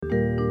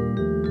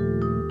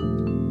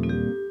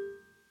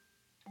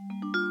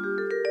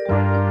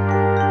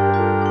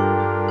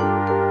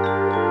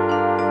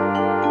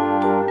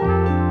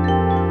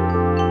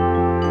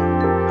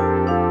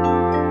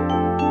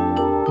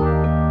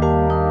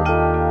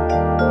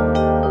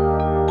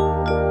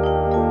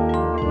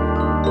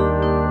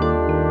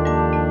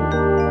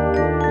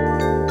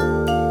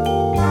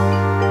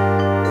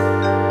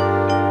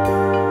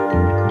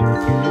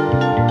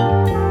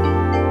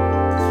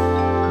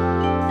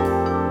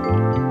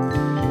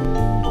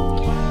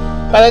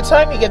By the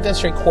time you get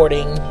this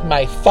recording,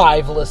 my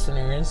 5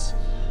 listeners,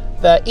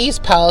 the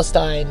East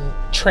Palestine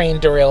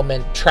train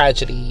derailment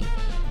tragedy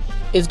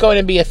is going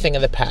to be a thing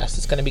of the past.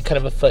 It's going to be kind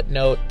of a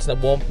footnote. It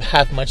won't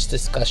have much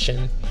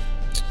discussion.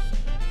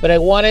 But I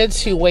wanted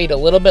to wait a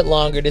little bit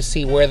longer to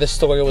see where the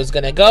story was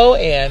going to go,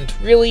 and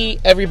really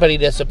everybody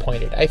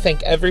disappointed. I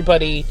think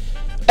everybody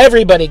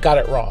got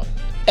it wrong.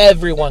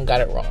 Everyone got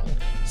it wrong.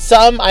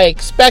 Some I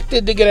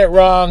expected to get it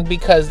wrong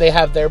because they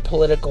have their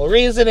political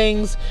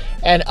reasonings,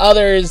 and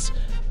others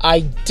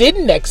I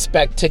didn't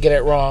expect to get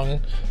it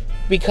wrong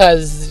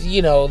because,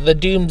 the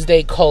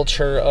doomsday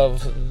culture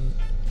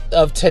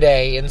of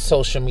today in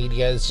social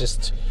media is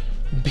just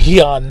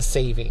beyond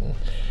saving.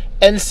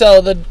 And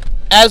so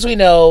as we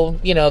know,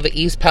 the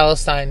East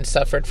Palestine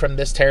suffered from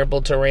this terrible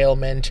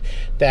derailment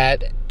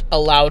that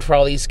allowed for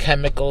all these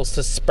chemicals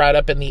to sprout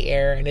up in the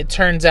air. And it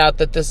turns out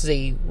that this is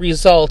a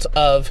result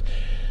of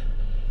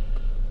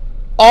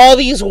all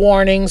these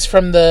warnings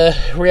from the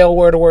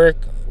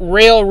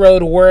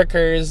railroad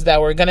workers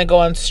that were going to go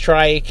on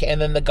strike,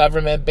 and then the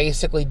government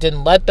basically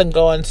didn't let them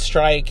go on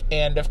strike.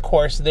 And of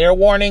course, their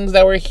warnings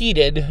that were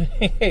heeded,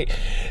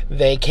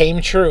 they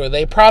came true.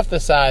 They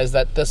prophesized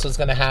that this was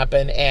going to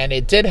happen, and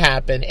it did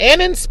happen,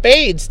 and in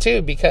spades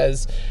too,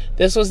 because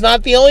this was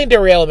not the only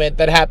derailment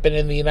that happened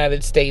in the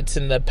United States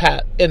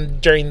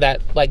during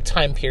that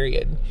time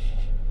period.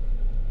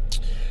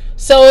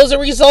 So as a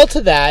result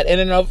of that, and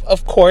then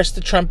of course the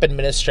Trump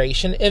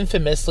administration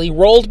infamously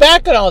rolled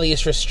back on all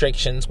these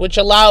restrictions, which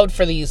allowed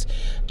for these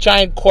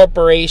giant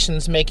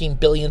corporations making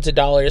billions of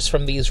dollars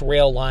from these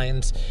rail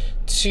lines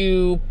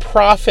to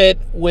profit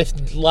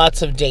with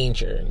lots of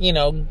danger.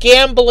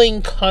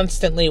 Gambling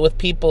constantly with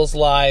people's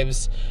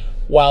lives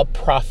while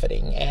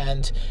profiting.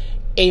 And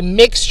a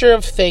mixture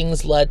of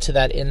things led to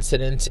that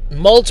incident.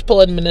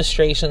 Multiple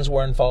administrations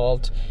were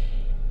involved.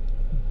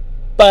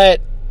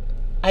 But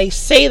I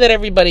say that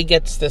everybody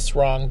gets this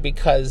wrong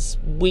because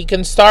we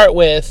can start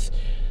with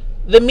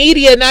the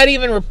media not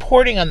even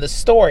reporting on the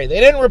story. They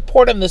didn't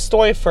report on the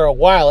story for a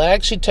while. It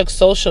actually took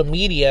social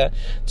media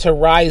to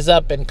rise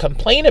up and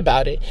complain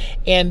about it.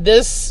 And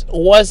this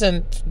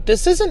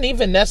isn't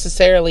even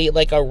necessarily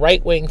a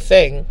right-wing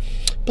thing.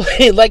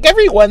 But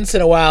every once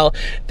in a while,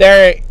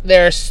 there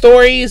are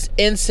stories,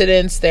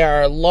 incidents,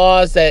 there are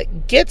laws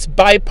that gets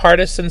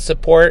bipartisan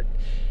support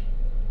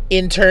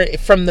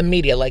from the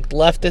media,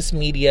 leftist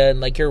media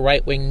and your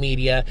right-wing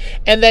media,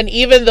 and then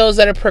even those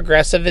that are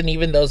progressive and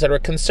even those that are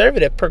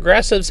conservative.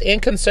 Progressives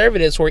and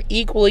conservatives were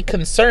equally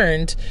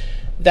concerned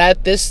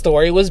that this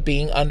story was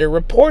being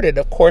underreported.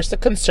 Of course, the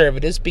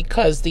conservatives,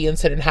 because the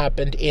incident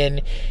happened in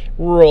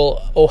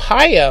rural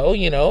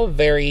Ohio,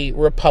 very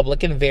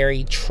Republican,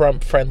 very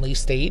Trump-friendly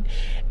state.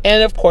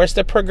 And of course,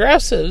 the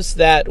progressives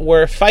that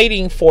were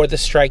fighting for the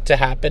strike to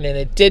happen, and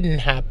it didn't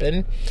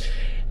happen.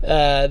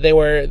 They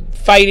were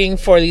fighting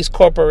for these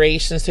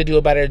corporations to do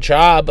a better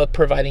job of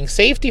providing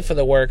safety for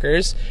the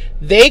workers.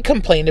 They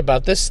complained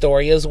about this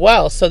story as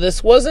well. So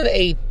this wasn't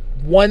a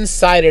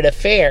one-sided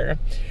affair,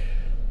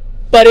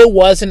 but it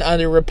was an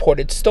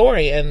underreported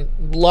story. And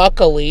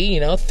luckily,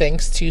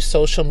 thanks to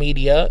social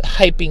media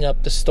hyping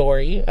up the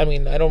story. I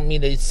mean, I don't mean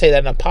to say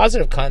that in a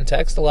positive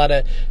context. A lot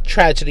of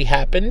tragedy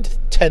happened.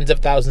 Tens of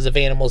thousands of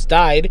animals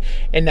died.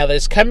 And now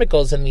there's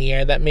chemicals in the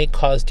air that may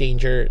cause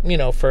danger,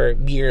 for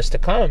years to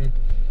come.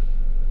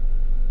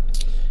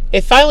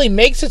 It finally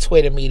makes its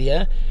way to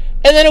media,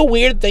 and then a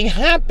weird thing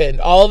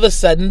happened. All of a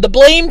sudden, the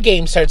blame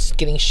game starts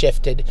getting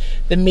shifted.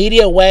 The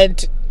media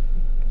went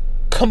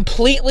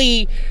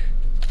completely,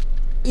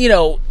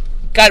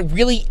 got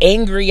really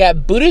angry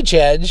at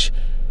Buttigieg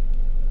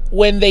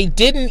when they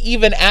didn't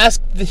even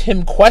ask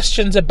him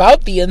questions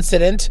about the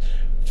incident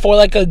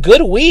for a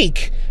good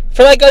week.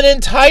 For an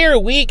entire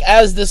week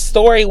as the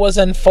story was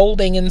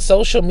unfolding in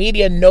social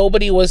media,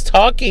 nobody was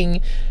talking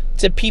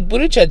to Pete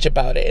Buttigieg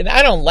about it. And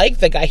I don't like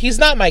the guy. He's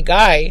not my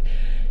guy.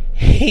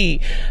 He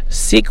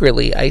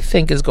secretly, I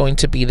think, is going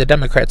to be the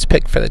Democrats'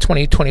 pick for the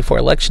 2024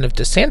 election if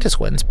DeSantis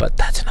wins, but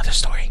that's another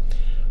story.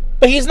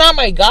 But he's not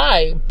my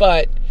guy.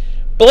 But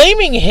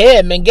blaming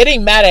him and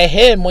getting mad at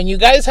him when you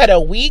guys had a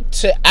week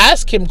to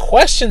ask him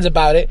questions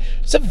about it,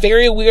 it's a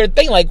very weird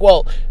thing.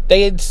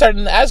 They had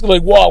started to ask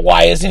him,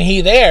 why isn't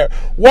he there?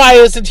 Why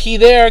isn't he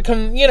there,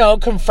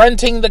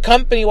 confronting the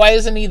company? Why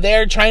isn't he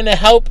there trying to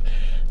help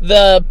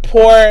the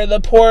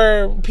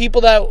poor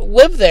people that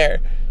live there?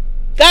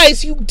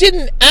 Guys, you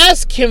didn't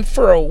ask him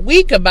for a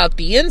week about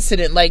the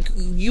incident.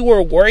 You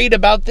were worried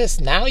about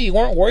this now. You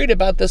weren't worried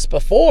about this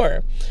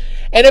before.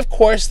 And of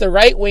course, the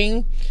right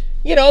wing,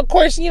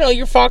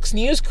 your Fox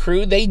News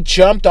crew, they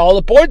jumped all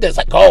aboard this.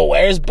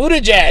 Where's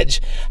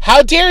Buttigieg?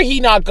 How dare he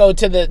not go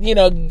to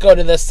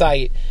the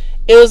site?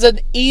 It was an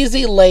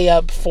easy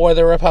layup for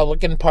the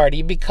Republican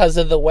Party because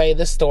of the way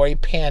the story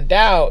panned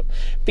out,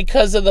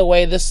 because of the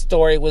way the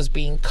story was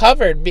being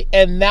covered.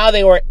 And now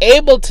they were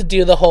able to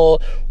do the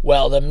whole,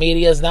 the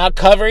media's not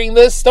covering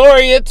this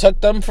story. It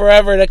took them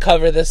forever to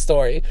cover this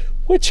story,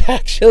 which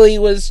actually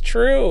was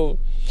true.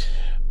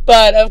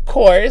 But of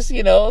course,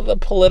 the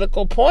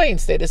political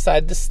points, they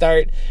decided to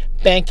start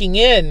banking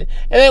in.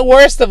 And then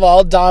worst of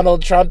all,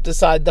 Donald Trump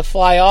decided to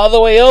fly all the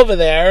way over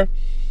there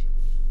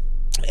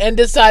and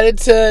decided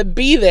to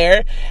be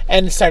there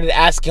and started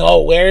asking,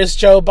 where's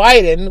Joe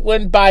Biden?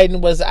 When Biden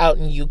was out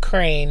in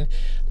Ukraine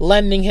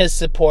lending his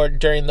support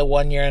during the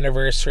 1-year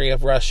anniversary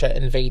of Russia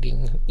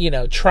invading,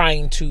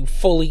 trying to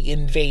fully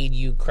invade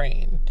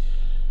Ukraine.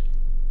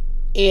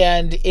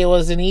 And it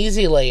was an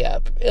easy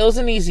layup. It was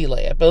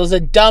a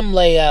dumb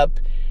layup.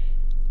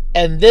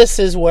 And this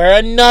is where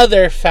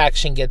another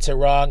faction gets it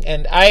wrong.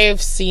 And I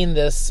have seen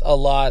this a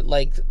lot.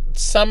 Like,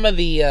 some of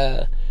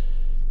the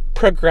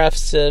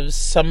progressives,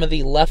 some of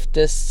the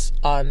leftists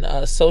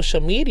on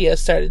social media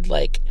started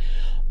like,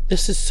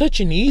 this is such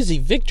an easy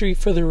victory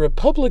for the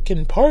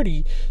Republican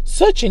Party.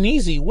 Such an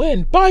easy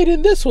win.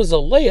 Biden, this was a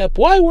layup.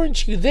 Why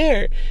weren't you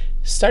there?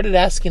 Started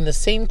asking the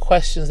same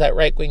questions that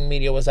right-wing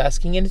media was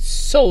asking, and it's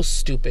so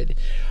stupid.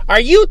 Are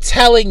you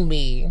telling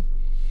me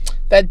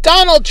that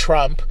Donald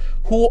Trump,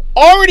 who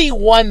already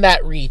won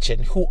that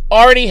region, who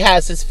already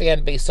has his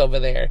fan base over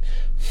there,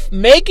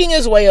 making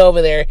his way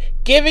over there,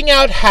 giving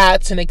out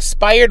hats and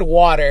expired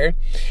water,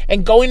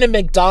 and going to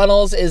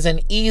McDonald's is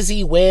an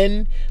easy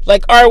win?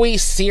 Like, are we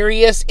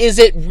serious? Is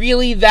it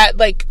really that,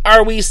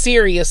 are we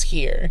serious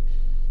here?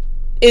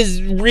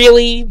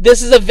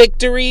 This is a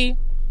victory?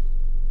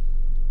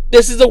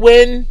 This is a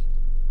win?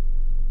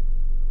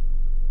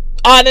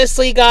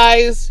 Honestly,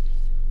 guys,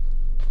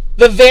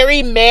 the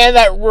very man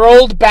that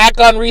rolled back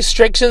on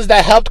restrictions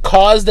that helped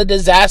cause the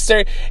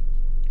disaster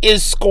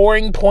is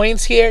scoring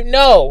points here?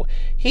 No.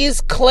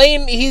 He's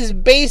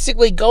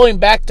basically going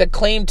back to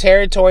claim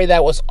territory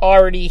that was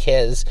already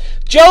his.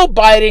 Joe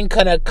Biden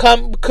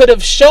could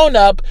have shown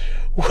up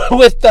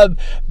with the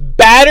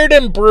battered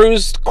and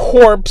bruised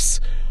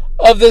corpse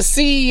of the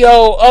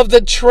CEO of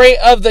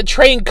the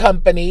train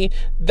company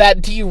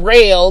that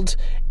derailed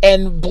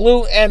and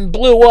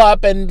blew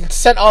up and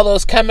sent all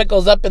those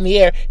chemicals up in the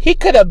air. He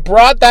could have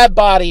brought that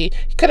body.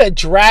 He could have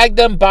dragged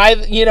them by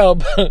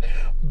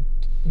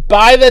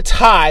by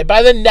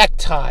the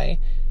necktie,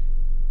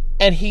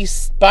 and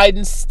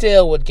Biden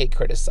still would get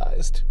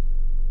criticized.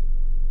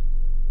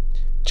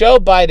 Joe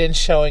Biden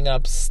showing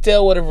up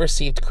still would have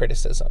received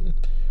criticism.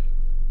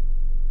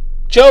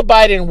 Joe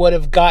Biden would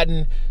have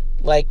gotten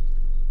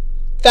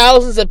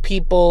thousands of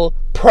people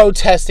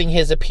protesting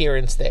his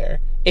appearance there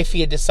if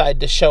he had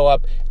decided to show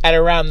up at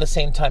around the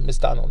same time as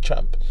Donald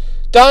Trump.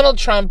 Donald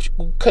Trump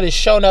could have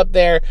shown up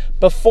there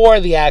before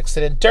the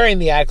accident, during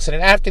the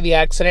accident, after the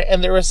accident,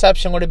 and the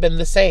reception would have been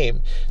the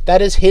same.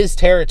 That is his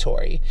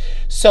territory.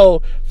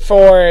 So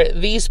for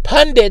these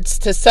pundits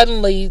to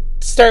suddenly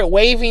start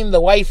waving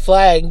the white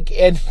flag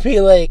and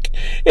be like,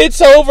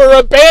 it's over,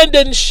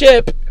 abandon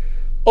ship,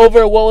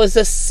 over what was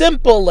a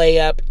simple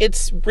layup,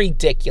 it's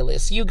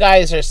ridiculous. You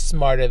guys are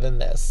smarter than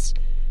this.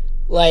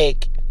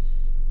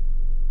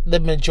 The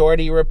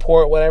Majority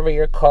Report, whatever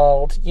you're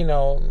called,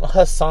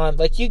 Hassan,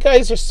 you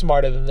guys are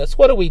smarter than this.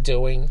 What are we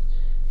doing?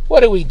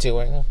 But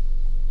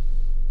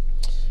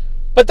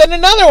then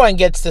another one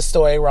gets the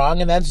story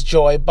wrong, and that's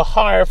Joy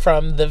Behar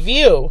from The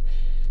View.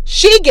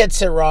 She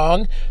gets it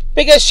wrong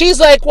because she's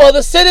like, well,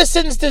 the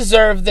citizens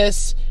deserve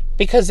this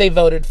because they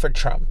voted for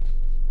Trump.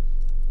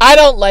 I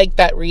don't like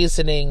that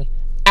reasoning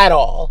at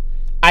all.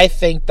 I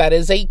think that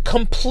is a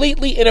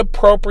completely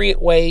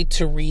inappropriate way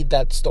to read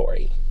that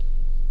story.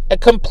 A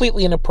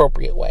completely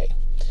inappropriate way.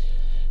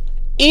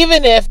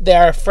 Even if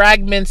there are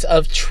fragments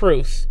of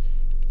truth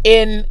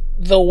in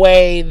the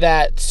way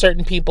that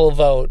certain people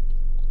vote,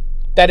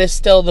 that is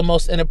still the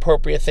most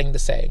inappropriate thing to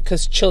say,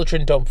 because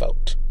children don't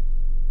vote.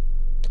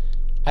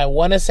 I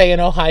want to say in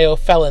Ohio,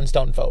 felons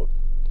don't vote.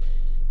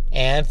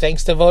 And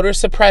thanks to voter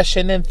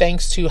suppression and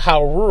thanks to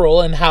how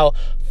rural and how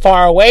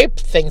far away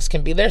things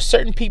can be, there's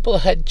certain people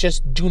that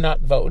just do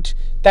not vote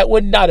that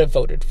would not have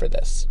voted for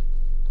this.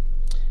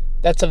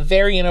 That's a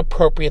very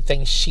inappropriate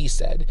thing she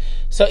said.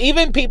 So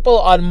even people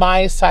on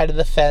my side of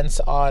the fence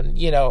on,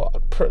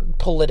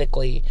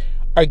 politically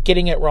are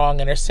getting it wrong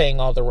and are saying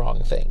all the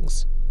wrong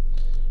things.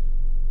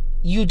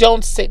 You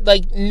don't say,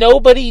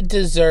 nobody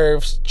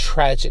deserves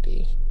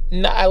tragedy.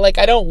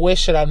 I don't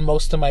wish it on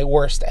most of my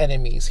worst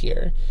enemies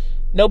here.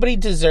 Nobody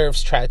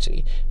deserves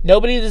tragedy.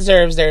 Nobody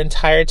deserves their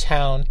entire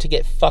town to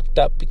get fucked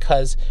up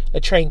because a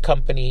train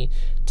company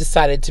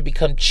decided to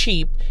become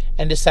cheap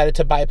and decided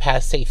to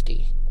bypass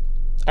safety.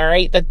 All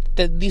right?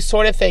 These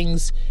sort of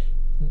things,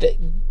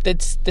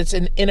 that's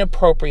an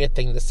inappropriate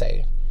thing to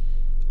say.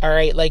 All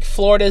right?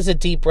 Florida is a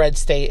deep red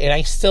state, and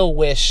I still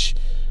wish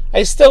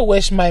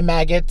my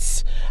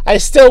maggots, I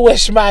still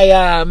wish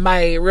my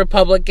my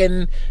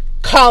Republican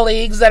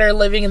colleagues that are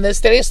living in this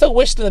state, I still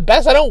wish them the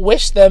best. I don't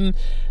wish them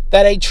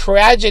that a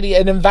tragedy,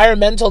 an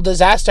environmental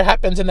disaster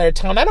happens in their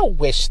town. I don't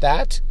wish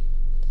that.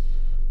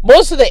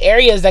 Most of the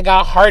areas that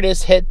got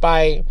hardest hit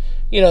by,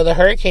 the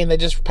hurricane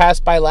that just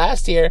passed by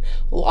last year,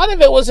 a lot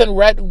of it was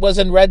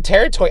in red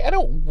territory. I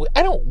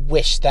don't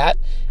wish that.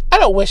 I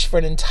don't wish for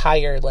an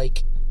entire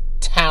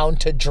town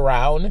to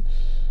drown.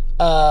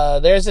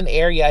 There's an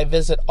area I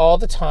visit all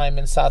the time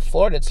in South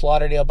Florida. It's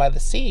Lauderdale by the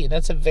Sea. And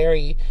that's a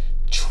very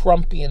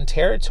Trumpian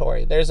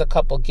territory. There's a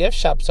couple gift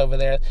shops over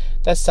there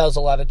that sells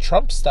a lot of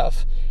Trump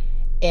stuff.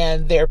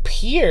 And their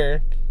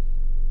pier,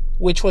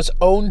 which was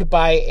owned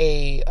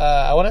by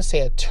I want to say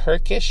a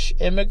Turkish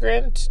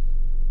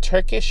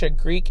or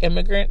Greek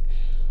immigrant,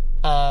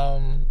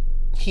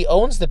 he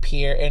owns the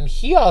pier, and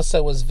he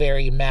also was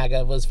very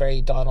MAGA, was very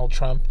Donald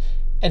Trump,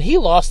 and he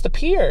lost the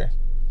pier.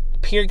 The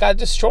pier got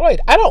destroyed.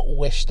 I don't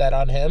wish that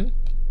on him.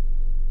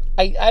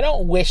 I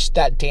don't wish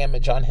that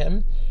damage on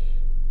him.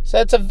 So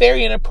that's a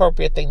very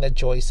inappropriate thing that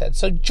Joy said.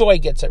 So Joy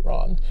gets it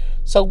wrong.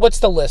 So what's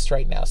the list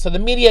right now? So the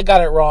media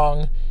got it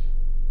wrong.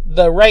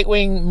 The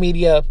right-wing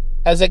media,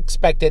 as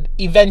expected,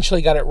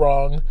 eventually got it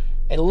wrong.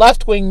 And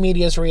left-wing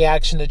media's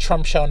reaction to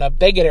Trump showing up,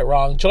 they get it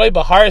wrong. Joy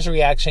Behar's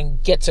reaction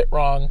gets it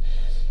wrong.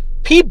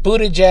 Pete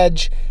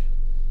Buttigieg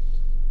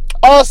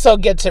also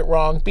gets it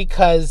wrong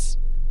because,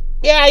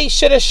 yeah, he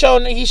should have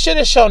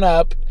shown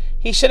up.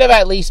 He should have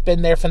at least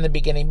been there from the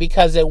beginning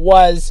because it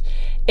was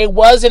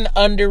an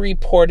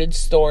underreported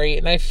story.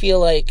 And I feel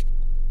like,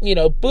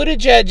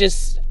 Buttigieg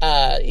is,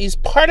 he's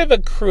part of a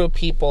crew of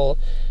people,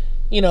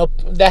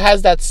 that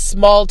has that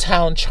small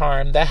town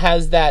charm, that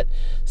has that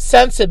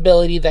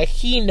sensibility that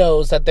he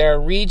knows that there are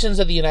regions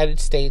of the United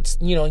States,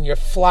 in your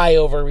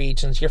flyover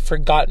regions, your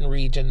forgotten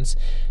regions,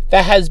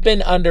 that has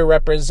been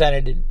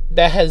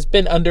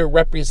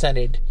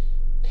underrepresented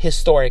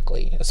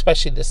historically,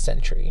 especially this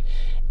century.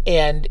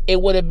 And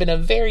it would have been a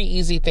very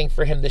easy thing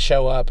for him to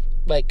show up,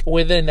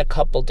 within a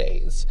couple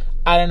days.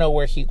 I don't know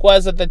where he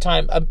was at the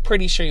time. I'm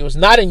pretty sure he was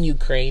not in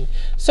Ukraine,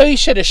 so he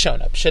should have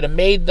shown up. Should have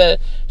made the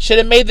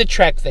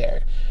trek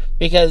there,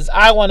 because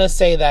I want to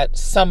say that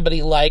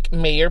somebody like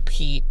Mayor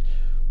Pete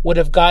would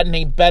have gotten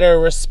a better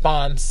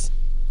response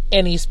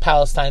in East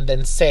Palestine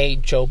than, say,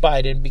 Joe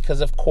Biden, because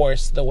of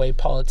course the way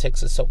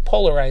politics is so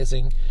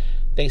polarizing,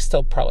 they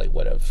still probably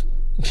would have.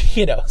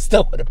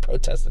 Still would have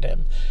protested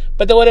him.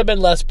 But there would have been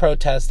less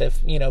protest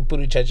if,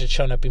 Buttigieg had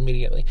shown up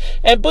immediately.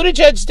 And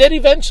Buttigieg did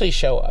eventually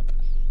show up.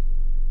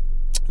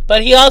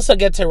 But he also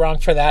gets it wrong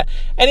for that.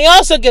 And he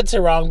also gets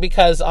it wrong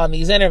because on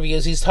these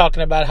interviews, he's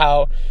talking about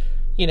how,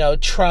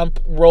 Trump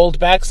rolled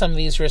back some of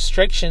these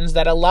restrictions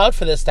that allowed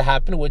for this to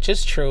happen, which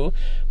is true.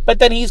 But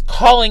then he's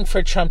calling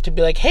for Trump to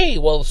be like, hey,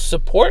 well,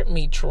 support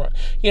me, Trump.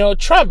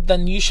 Trump,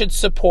 then you should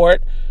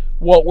support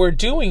what we're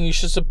doing. You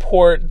should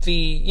support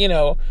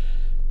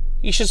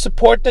you should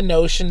support the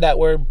notion that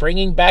we're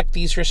bringing back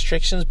these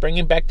restrictions,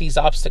 bringing back these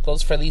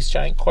obstacles for these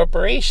giant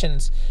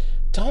corporations.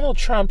 Donald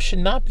Trump should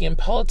not be in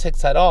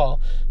politics at all.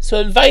 So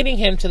inviting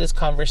him to this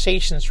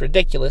conversation is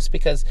ridiculous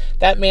because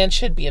that man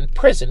should be in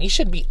prison. He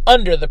should be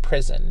under the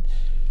prison.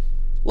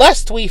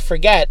 Lest we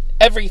forget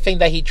everything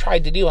that he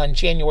tried to do on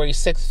January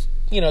 6th,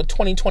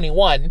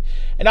 2021,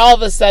 and all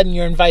of a sudden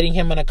you're inviting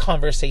him on a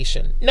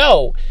conversation.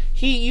 No,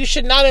 you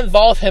should not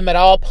involve him at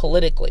all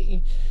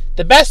politically.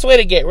 The best way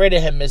to get rid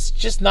of him is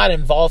just not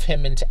involve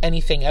him into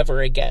anything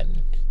ever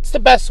again. It's the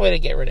best way to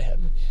get rid of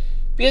him.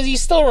 Because he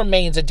still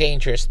remains a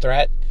dangerous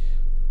threat.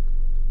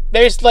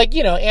 There's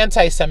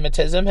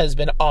anti-Semitism has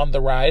been on the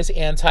rise.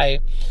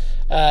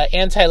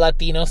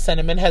 Anti-Latino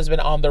sentiment has been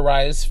on the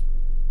rise,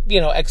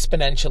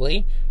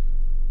 exponentially.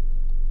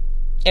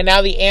 And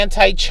now the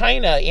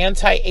anti-China,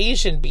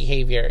 anti-Asian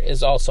behavior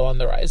is also on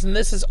the rise. And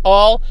this has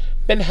all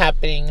been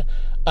happening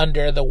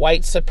under the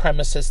white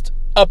supremacist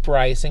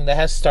uprising that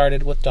has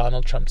started with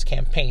Donald Trump's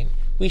campaign.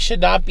 We should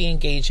not be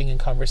engaging in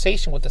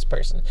conversation with this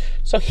person.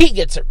 So he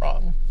gets it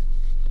wrong.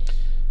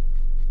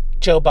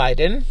 Joe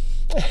Biden,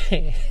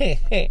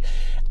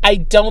 I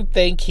don't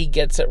think he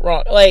gets it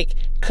wrong.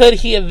 Could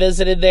he have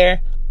visited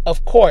there?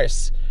 Of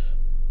course.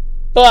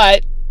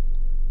 But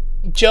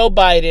Joe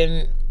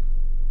Biden,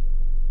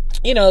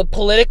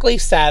 politically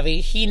savvy,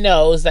 he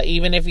knows that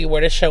even if he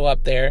were to show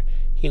up there,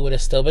 he would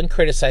have still been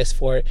criticized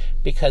for it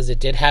because it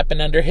did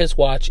happen under his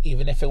watch,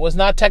 even if it was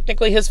not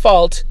technically his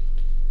fault.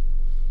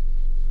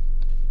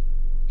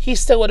 He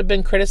still would have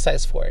been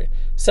criticized for it.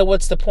 So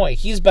what's the point?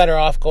 He's better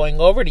off going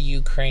over to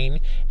Ukraine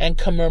and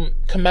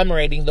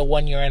commemorating the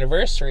 1-year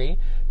anniversary,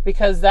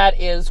 because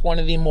that is one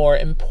of the more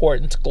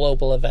important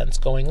global events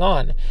going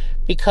on.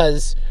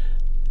 Because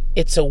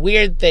it's a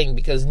weird thing,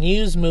 because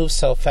news moves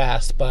so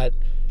fast, but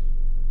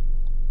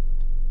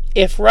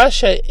if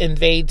Russia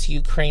invades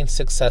Ukraine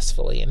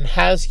successfully and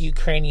has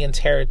Ukrainian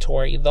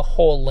territory, the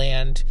whole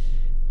land,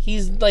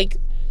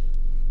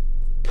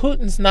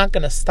 Putin's not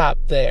going to stop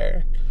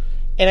there.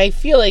 And I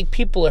feel like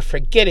people are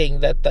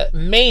forgetting that the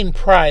main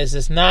prize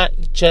is not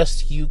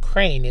just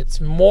Ukraine. It's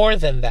more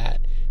than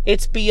that.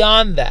 It's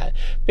beyond that.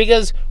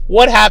 Because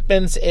what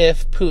happens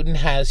if Putin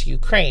has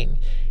Ukraine?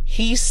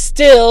 He's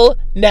still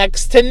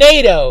next to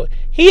NATO.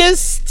 He is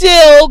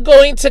still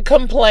going to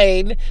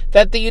complain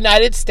that the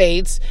United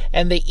States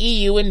and the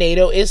EU and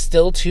NATO is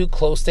still too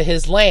close to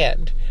his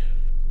land.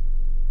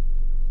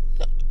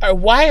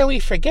 Why are we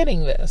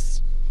forgetting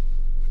this?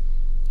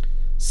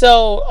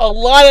 So a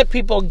lot of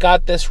people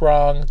got this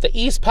wrong. The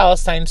East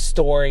Palestine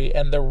story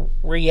and the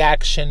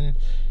reaction,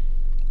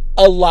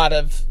 a lot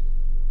of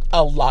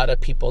a lot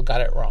of people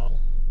got it wrong.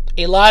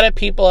 A lot of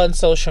people on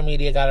social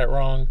media got it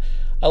wrong.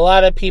 A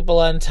lot of people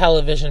on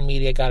television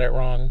media got it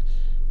wrong.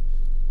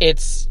 It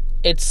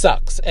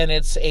sucks, and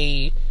it's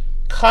a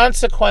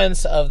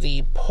consequence of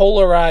the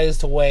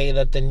polarized way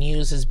that the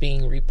news is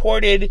being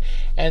reported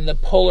and the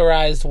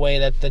polarized way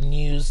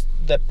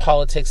that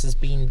politics is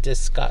being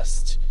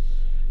discussed.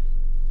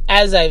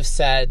 As I've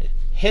said,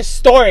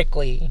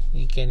 historically,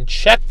 you can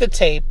check the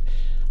tape.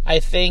 I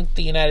think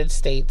the United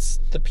States,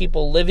 the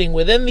people living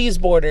within these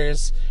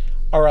borders,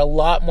 are a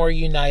lot more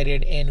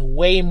united in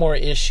way more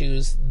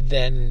issues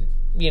than,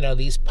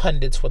 these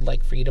pundits would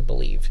like for you to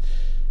believe.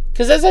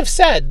 Because as I've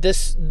said,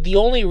 the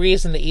only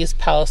reason the East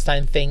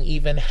Palestine thing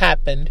even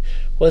happened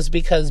was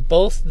because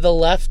both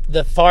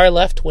the far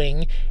left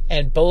wing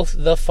and both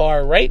the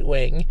far right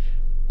wing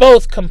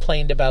both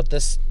complained about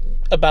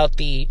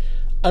the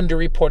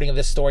underreporting of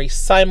this story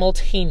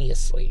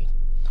simultaneously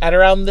at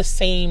around the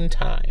same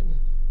time.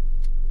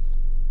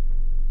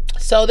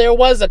 So there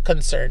was a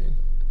concern.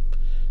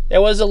 There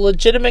was a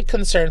legitimate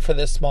concern for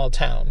this small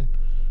town.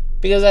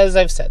 Because as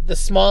I've said, the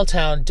small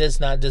town does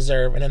not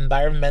deserve an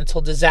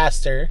environmental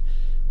disaster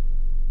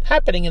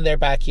happening in their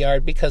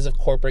backyard because of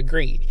corporate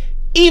greed.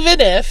 Even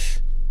if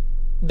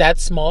that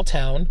small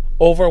town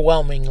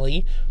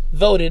overwhelmingly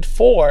voted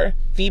for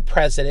the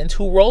president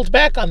who rolled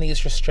back on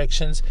these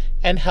restrictions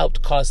and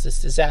helped cause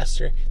this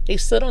disaster. They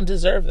still don't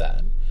deserve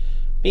that.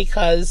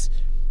 Because,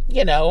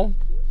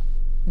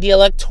 the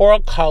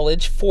Electoral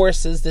College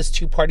forces this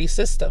two-party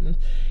system.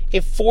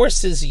 It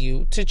forces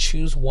you to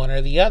choose one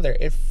or the other.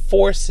 It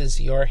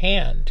forces your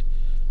hand.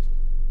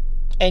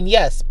 And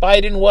yes,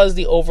 Biden was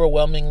the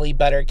overwhelmingly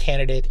better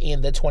candidate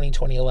in the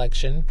 2020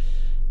 election,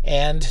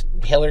 and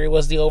Hillary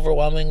was the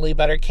overwhelmingly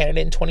better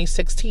candidate in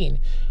 2016.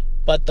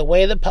 But the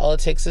way the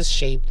politics is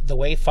shaped, the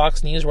way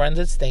Fox News runs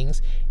its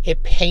things,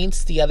 it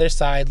paints the other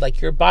side,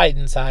 like your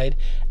Biden side,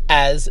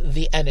 as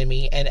the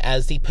enemy and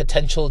as the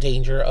potential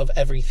danger of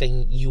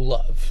everything you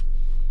love.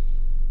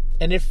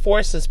 And it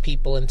forces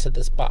people into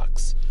this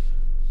box.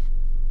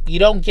 You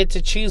don't get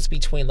to choose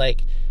between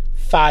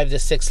 5 to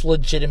 6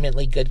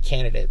 legitimately good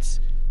candidates.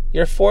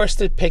 You're forced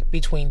to pick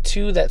between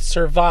 2 that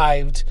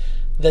survived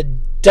the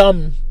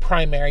dumb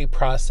primary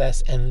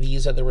process, and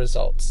these are the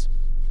results.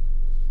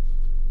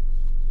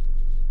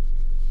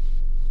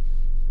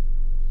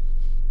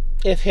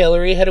 If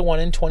Hillary had won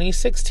in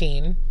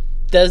 2016,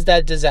 does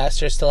that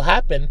disaster still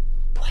happen?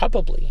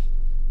 Probably.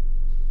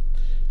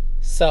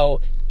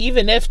 So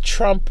even if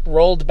Trump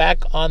rolled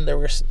back on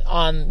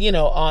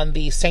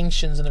the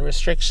sanctions and the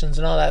restrictions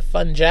and all that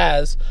fun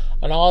jazz,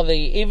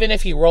 even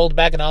if he rolled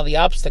back on all the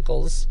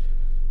obstacles,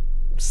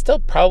 still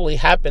probably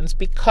happens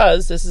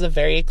because this is a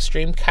very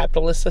extreme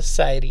capitalist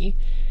society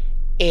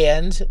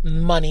and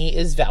money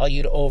is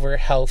valued over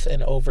health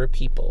and over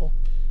people.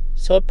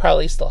 So it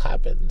probably still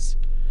happens.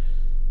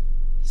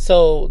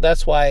 So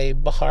that's why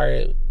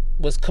Bahar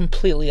was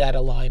completely out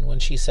of line when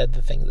she said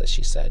the things that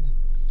she said.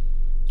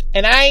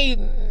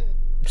 And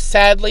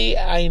sadly,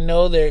 I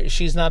know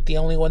she's not the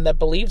only one that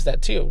believes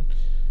that too.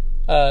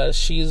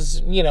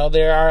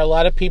 There are a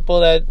lot of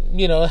people that,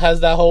 has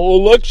that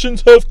whole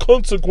elections have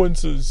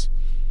consequences.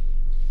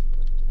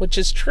 Which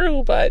is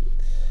true, but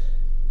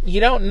you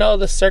don't know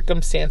the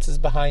circumstances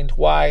behind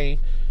why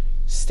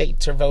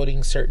states are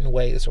voting certain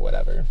ways or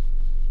whatever.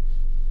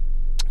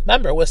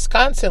 Remember,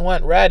 Wisconsin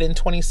went red in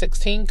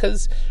 2016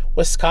 because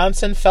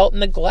Wisconsin felt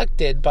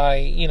neglected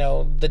by,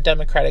 the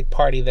Democratic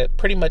Party that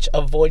pretty much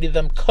avoided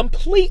them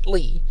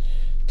completely.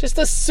 Just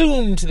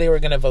assumed they were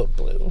going to vote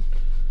blue.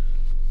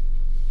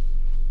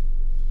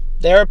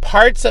 There are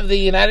parts of the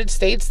United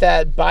States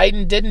that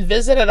Biden didn't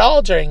visit at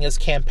all during his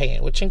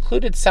campaign, which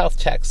included South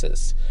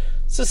Texas.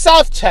 So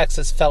South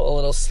Texas felt a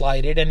little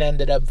slighted and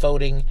ended up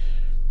voting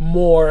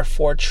more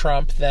for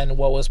Trump than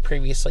what was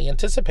previously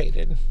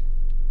anticipated.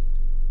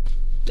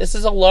 This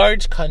is a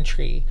large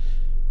country,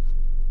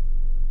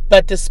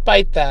 but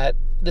despite that,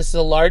 this is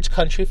a large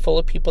country full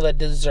of people that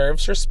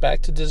deserves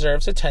respect,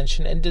 deserves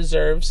attention, and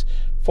deserves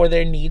for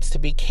their needs to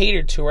be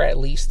catered to, or at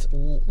least,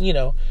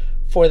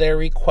 for their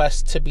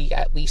requests to be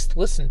at least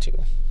listened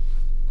to.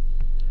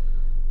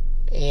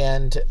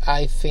 And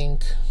I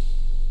think,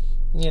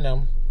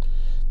 the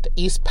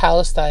East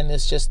Palestine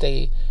is just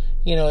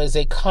is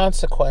a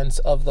consequence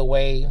of the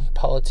way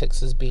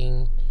politics is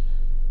being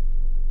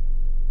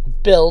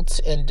built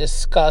and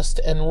discussed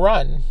and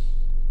run.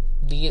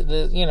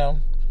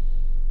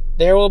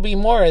 There will be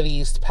more of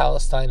these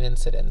Palestine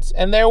incidents,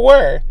 and there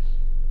were.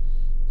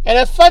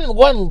 And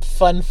one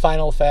fun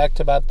final fact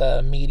about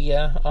the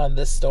media on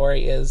this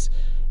story is,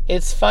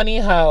 it's funny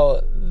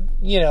how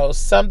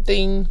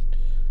something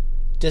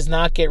does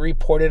not get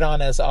reported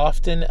on as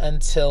often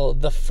until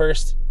the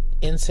first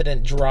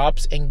incident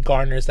drops and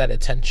garners that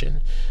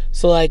attention.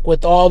 So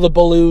with all the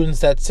balloons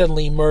that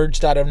suddenly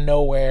emerged out of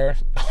nowhere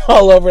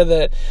all over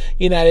the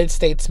United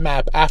States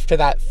map after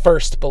that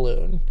first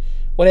balloon,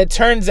 when it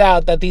turns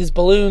out that these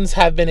balloons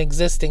have been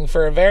existing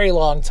for a very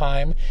long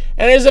time,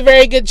 and there's a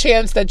very good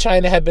chance that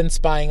China had been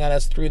spying on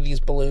us through these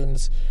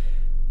balloons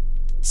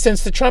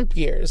since the Trump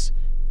years.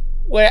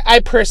 where I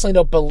personally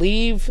don't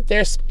believe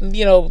there's,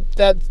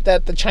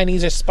 that the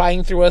Chinese are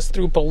spying through us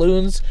through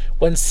balloons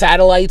when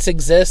satellites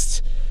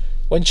exist,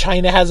 when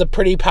China has a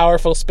pretty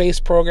powerful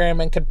space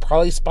program and could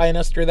probably spy on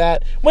us through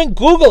that, when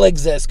Google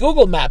exists,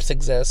 Google Maps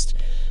exist.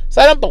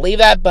 So I don't believe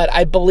that, but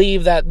I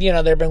believe that, there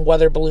have been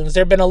weather balloons.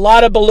 There have been a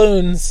lot of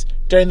balloons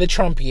during the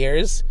Trump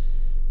years,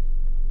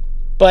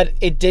 but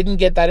it didn't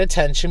get that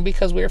attention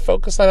because we were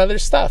focused on other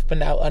stuff. But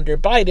now under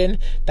Biden,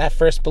 that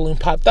first balloon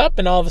popped up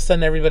and all of a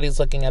sudden everybody's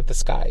looking at the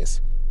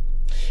skies.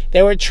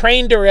 There were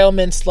train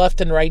derailments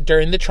left and right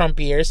during the Trump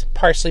years,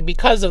 partially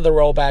because of the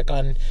rollback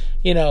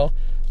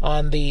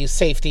on the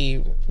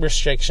safety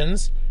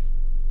restrictions.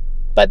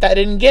 But that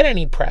didn't get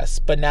any press.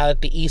 But now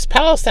that the East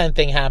Palestine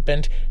thing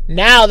happened,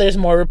 now there's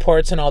more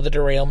reports on all the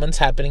derailments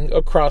happening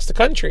across the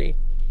country.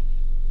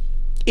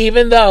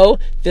 Even though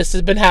this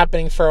has been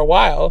happening for a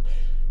while,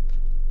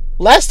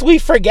 lest we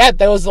forget,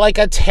 there was like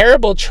a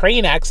terrible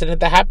train accident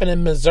that happened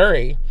in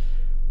Missouri.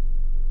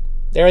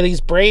 There are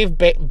these brave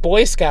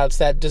Boy Scouts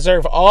that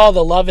deserve all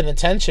the love and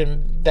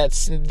attention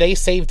that they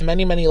saved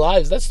many, many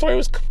lives. That story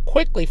was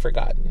quickly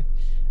forgotten.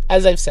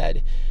 As I've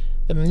said,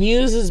 the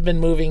news has been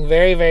moving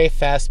very, very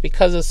fast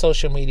because of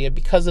social media,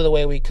 because of the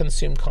way we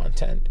consume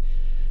content.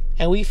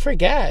 And we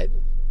forget.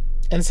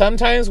 And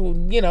sometimes,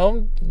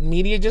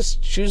 media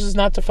just chooses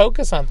not to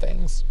focus on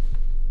things.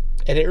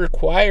 And it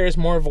requires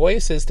more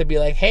voices to be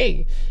like,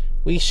 hey,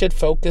 we should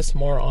focus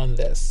more on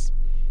this.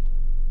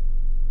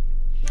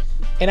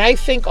 And I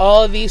think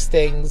all of these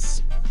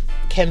things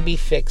can be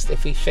fixed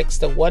if we fix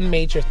the one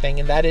major thing,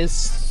 and that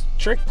is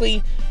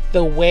strictly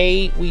the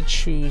way we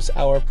choose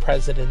our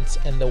presidents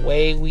and the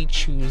way we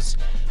choose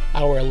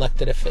our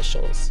elected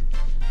officials.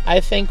 I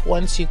think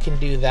once you can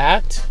do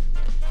that,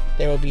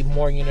 there will be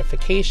more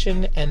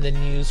unification and the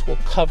news will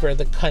cover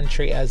the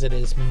country as it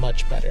is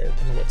much better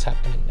than what's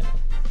happening now.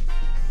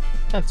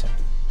 That's all.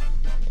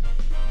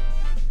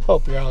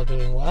 Hope you're all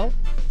doing well.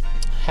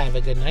 Have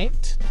a good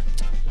night.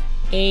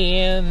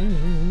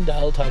 And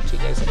I'll talk to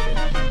you guys later.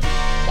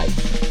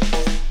 Bye.